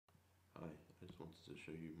wanted to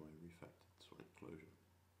show you my refactored swank-clj.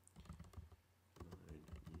 Line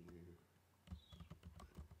new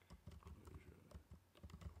swank-clj.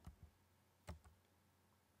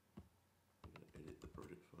 I'm going to edit the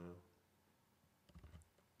project file.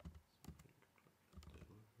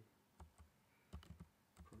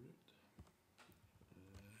 Project.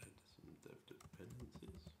 Add some dev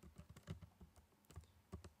dependencies.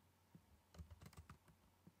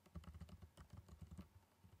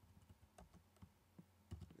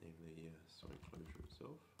 Namely swank-clj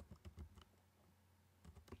itself,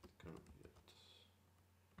 which is currently at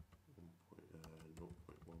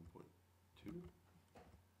 0.1.2,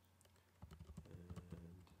 and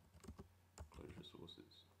closure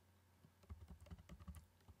sources.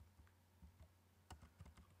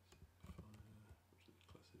 Which is a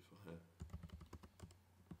classifier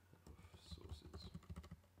of sources.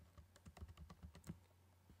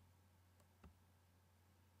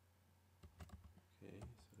 Okay,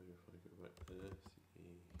 so if I go back there,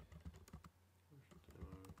 see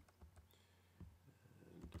demo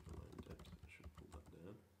and align depth, I should pull that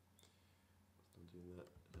down. Whilst I'm doing that,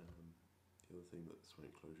 the other thing that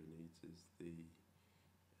swank-clj needs is the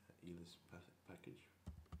elist package,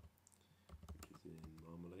 which is in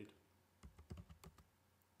Marmalade.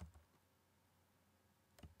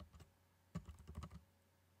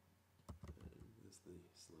 And there's the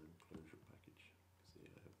swank-clj package. See,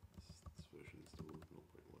 I have this version installed 0.1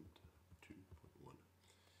 to 2.1.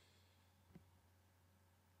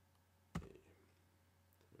 Okay,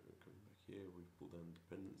 so coming back here, we've pulled down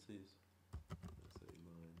dependencies. Let's say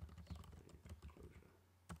line swank-clj.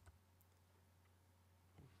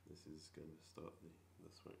 This is going to start the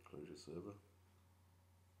swank-clj server,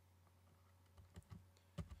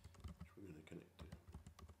 which we're going to connect to.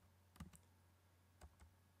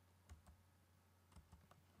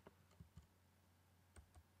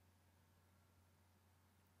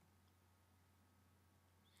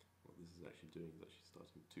 What this is actually doing is actually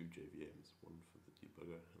starting two JVMs, one for the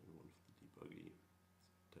debugger and one for the debuggee. So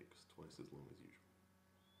it takes twice as long as usual.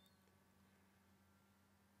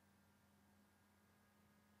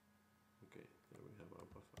 Okay, there we have our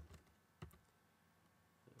buffer.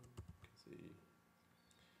 You can see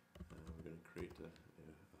we're going to create a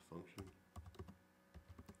function,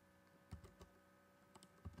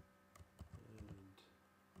 and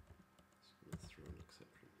it's going to throw an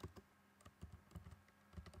exception.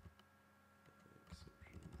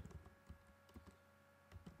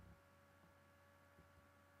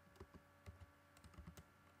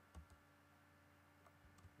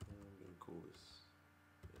 I'm going to call this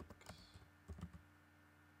x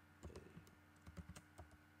a. Oh,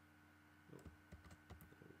 there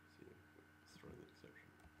we can see it's throwing the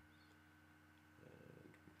exception, and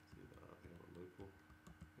we can see that we have a local,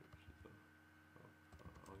 which is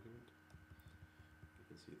our argument. You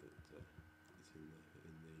can see that it's in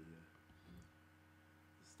the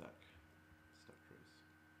stack trace.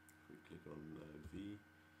 If we click on V,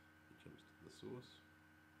 it jumps to the source.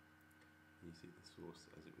 You see the source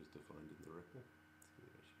as it was defined in the REPL, so you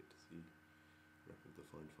actually get to see REPL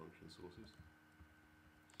defined function sources.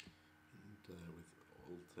 And with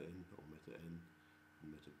Alt N or Meta N and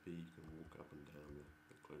Meta P, you can walk up and down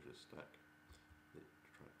the closure stack. It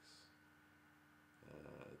tracks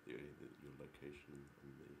your location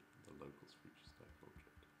and the locals for each stack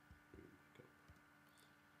object. Moving back up.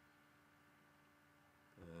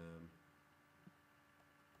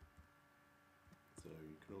 So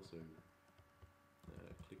you can also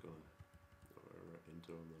click on or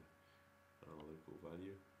enter on our local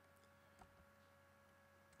value.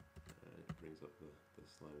 It brings up the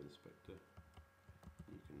slime inspector.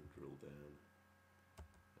 You can drill down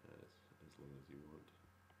as long as you want,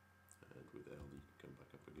 and with L you can come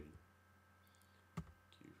back up again.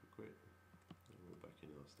 Q for quit, and we're back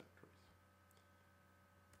in our stack trace.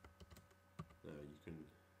 Now you can,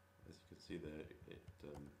 as you can see there, it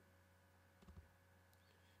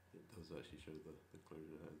does actually show the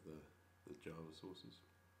closure as the Java sources.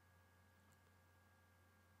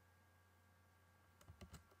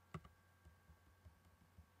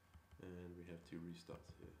 And we have two restarts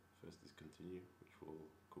here. First is continue, which will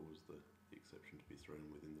cause the exception to be thrown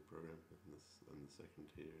within the program, and the second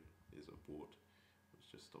here is abort, which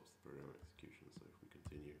just stops the program execution. So if we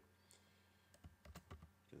continue,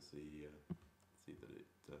 you can see that it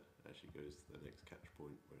actually goes to the next catch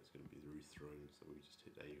point where it's going to be rethrown, so we just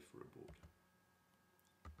hit A for abort.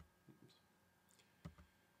 Oops.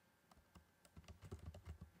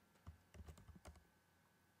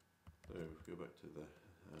 So if we go back to the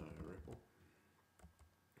REPL,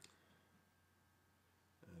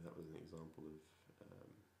 that was an example of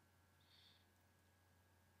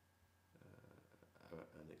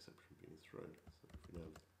exception being thrown. So if we now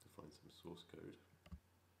define some source code,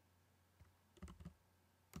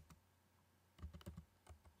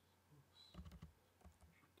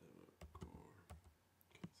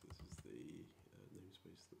 okay, so this is the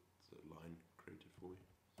namespace that line created for me.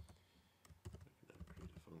 I can now create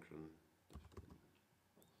a function, define x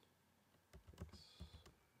of a,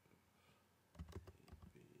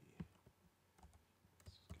 b, let's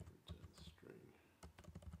just go return the string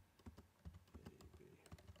a, b.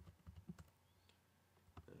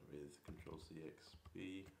 Now with Control-C-X-B,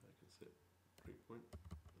 I can set breakpoint.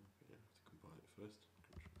 Okay, I have to compile it first.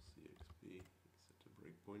 Control-C-X-B, set a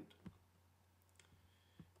breakpoint.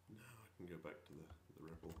 Now I can go back to the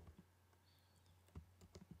REPL.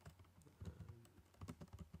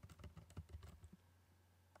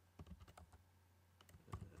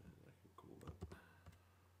 And I can call that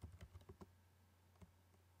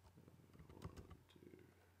 1, 2.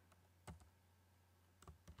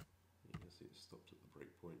 You can see it stopped at the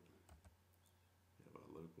breakpoint. We have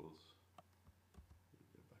our locals. We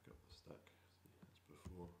go back up the stack, see as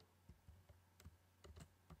before.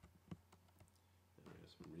 And we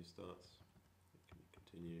have some restarts. We can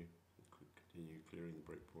continue clearing the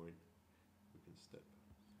breakpoint. We can step.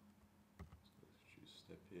 So let's choose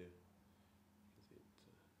step here. You can see it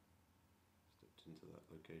stepped into that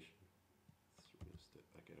location. So we're going to step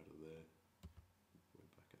back out of there.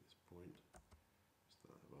 We're back at this point. We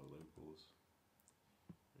still have our locals.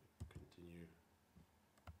 We continue.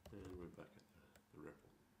 And we're back at the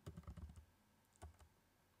REPL.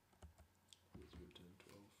 Let's return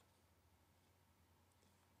 12.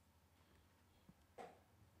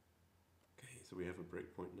 Okay, so we have a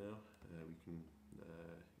breakpoint now. We can go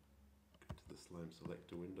to the slime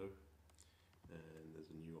selector window, and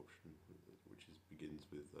there's a new option which begins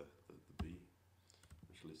with the B,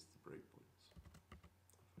 which lists the breakpoints.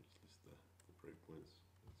 If I just list the breakpoints,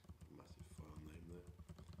 it's got a massive file name there.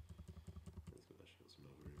 It's actually got some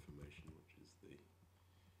other information, which is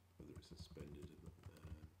whether it's suspended and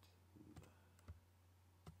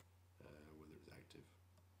whether it's active.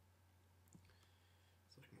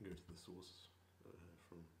 So I can go to the source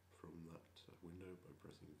from that window by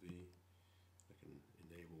pressing V. I can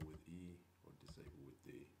enable with E or disable with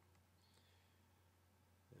D,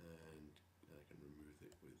 and I can remove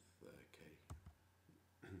it with K.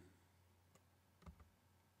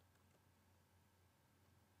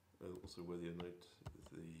 Also worthy of note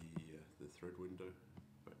is the thread window.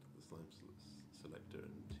 Back to the slime selector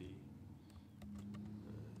and T.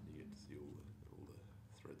 You get to see all the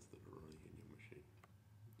threads that are running in your machine,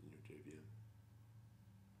 in your JVM.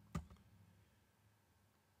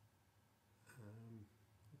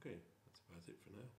 Okay, that's about it for now.